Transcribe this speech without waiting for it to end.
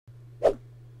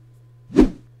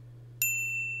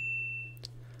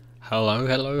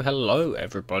Hello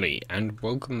everybody, and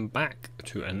welcome back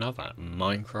to another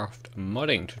Minecraft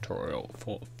modding tutorial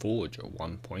for Forge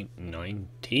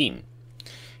 1.19.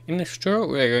 In this tutorial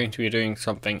we're going to be doing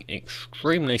something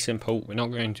extremely simple. We're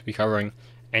not going to be covering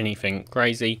anything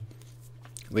crazy.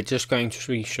 We're just going to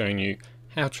be showing you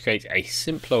how to create a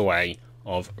simpler way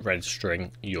of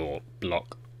registering your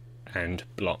block and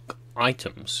block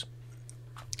items.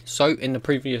 So in the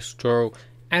previous tutorial,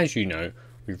 as you know,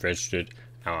 we've registered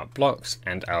our blocks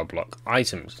and our block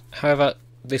items. However,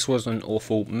 this was an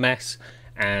awful mess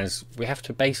as we have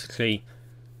to basically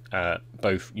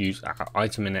both use our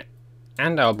item in it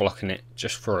and our block in it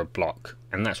just for a block,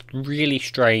 and that's really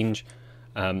strange.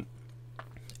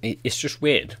 It's just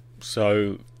weird.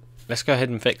 So let's go ahead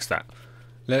and fix that.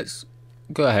 Let's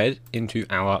go ahead into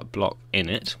our block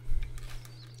init.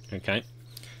 Okay,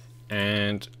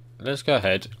 and let's go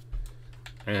ahead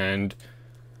and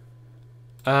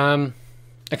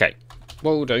okay,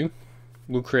 what we'll do,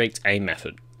 we'll create a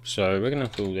method. So we're going to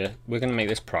call this, we're going to make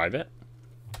this private.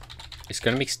 It's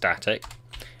going to be static,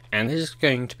 and this is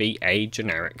going to be a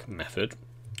generic method.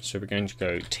 So we're going to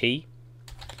go t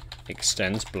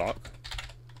extends block.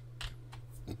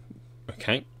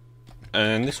 Okay,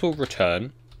 and this will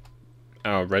return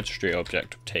our registry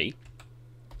object of t.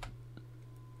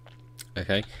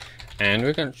 Okay, and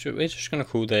we're just going to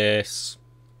call this,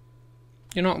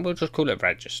 you know what, we'll just call it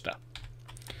register.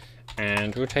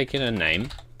 And we'll take in a name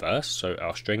first, so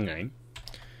our string name.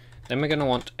 Then we're going to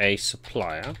want a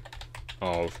supplier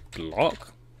of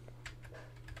block,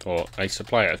 or a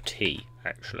supplier of t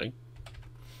actually.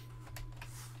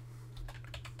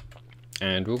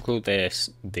 And we'll call this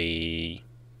we'll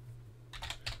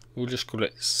just call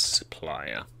it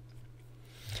supplier.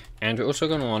 And we're also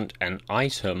going to want an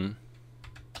item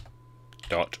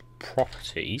dot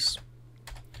properties,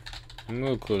 and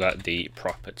we'll call that the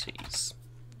properties.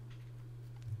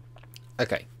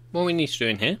 Okay, what we need to do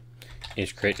in here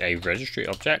is create a registry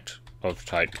object of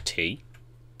type t,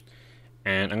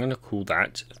 and I'm going to call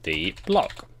that the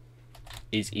block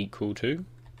is equal to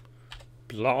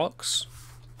blocks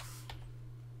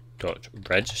dot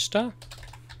register,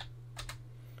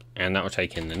 and that will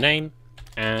take in the name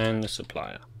and the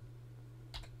supplier.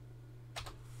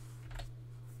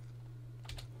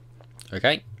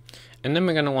 Okay, and then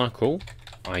we're going to want to call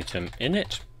item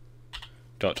init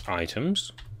dot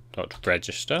items dot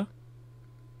register,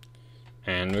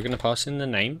 and we're going to pass in the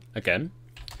name again.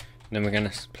 Then we're going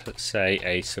to say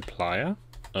a supplier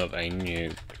of a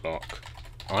new block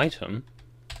item,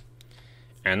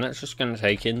 and that's just going to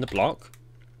take in the block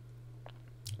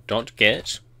dot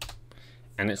get,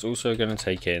 and it's also going to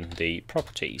take in the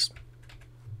properties.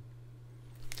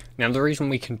 Now the reason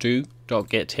we can do dot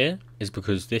get here is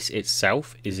because this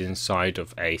itself is inside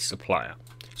of a supplier,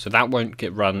 so that won't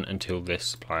get run until this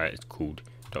supplier is called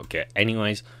 .get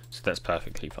anyways, so that's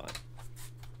perfectly fine.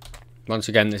 Once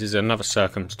again, this is another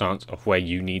circumstance of where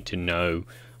you need to know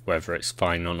whether it's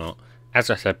fine or not. As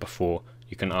I said before,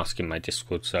 you can ask in my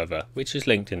Discord server, which is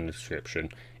linked in the description,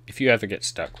 if you ever get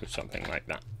stuck with something like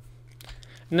that.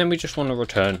 And then we just want to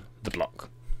return the block.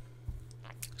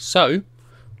 So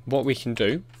what we can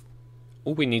do,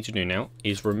 all we need to do now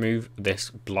is remove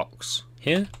this blocks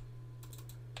here,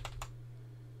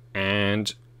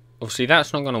 and obviously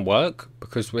that's not going to work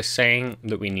because we're saying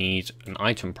that we need an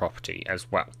item property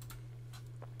as well.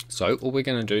 So all we're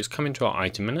going to do is come into our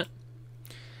item init,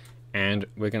 and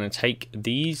we're going to take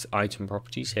these item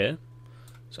properties here.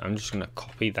 So I'm just going to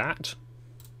copy that,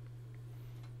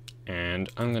 and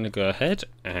I'm going to go ahead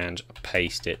and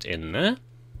paste it in there.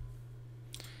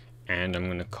 And I'm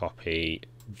going to copy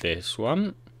this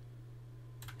one,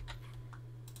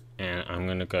 and I'm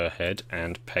going to go ahead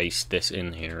and paste this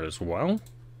in here as well.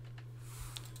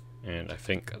 And I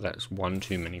think that's one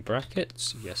too many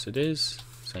brackets. Yes, it is.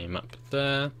 Same up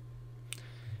there.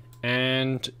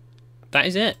 And that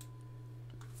is it.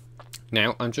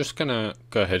 Now, I'm just going to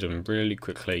go ahead and really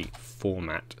quickly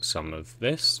format some of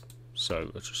this. So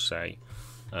let's just say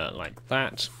like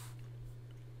that.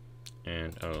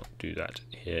 And I'll do that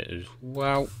here as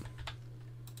well.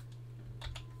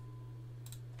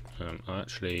 I'll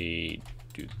actually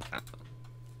do that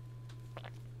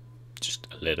just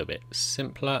a little bit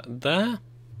simpler there,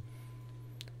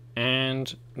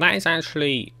 and that is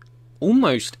actually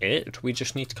almost it. We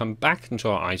just need to come back into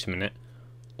our item init.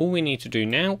 All we need to do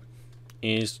now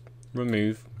is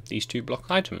remove these two block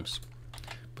items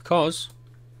because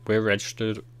we're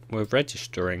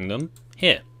registering them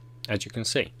here, as you can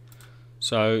see.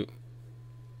 So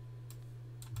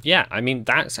yeah, I mean,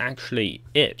 that's actually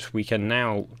it. We can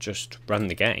now just run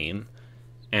the game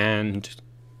and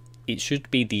it should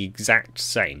be the exact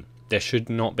same. there should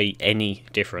not be any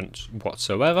difference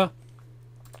whatsoever,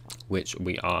 which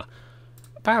we are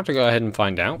about to go ahead and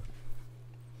find out.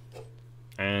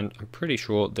 And I'm pretty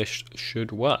sure this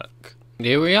should work.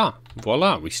 Here we are.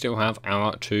 Voila, we still have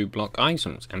our 2 block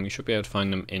items, and we should be able to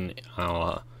find them in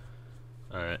our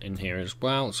in here as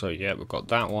well. So yeah, we've got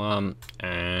that one,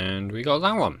 and we got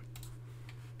that one.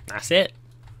 That's it.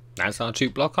 That's our 2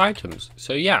 block items.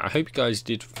 So yeah, I hope you guys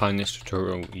did find this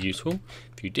tutorial useful.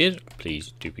 If you did,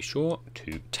 please do be sure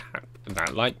to tap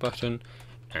that like button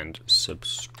and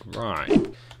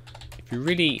subscribe. If you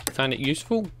really found it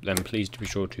useful, then please do be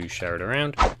sure to share it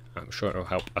around. I'm sure it will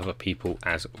help other people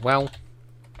as well.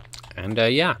 And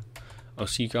yeah, I'll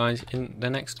see you guys in the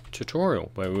next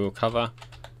tutorial, where we will cover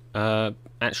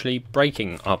actually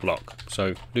breaking our block.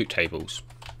 So loot tables,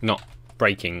 not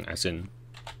breaking as in,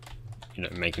 you know,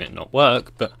 making it not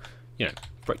work, but you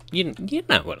know, you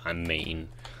know what I mean.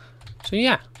 So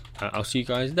yeah, I'll see you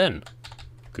guys then.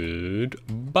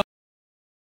 Goodbye.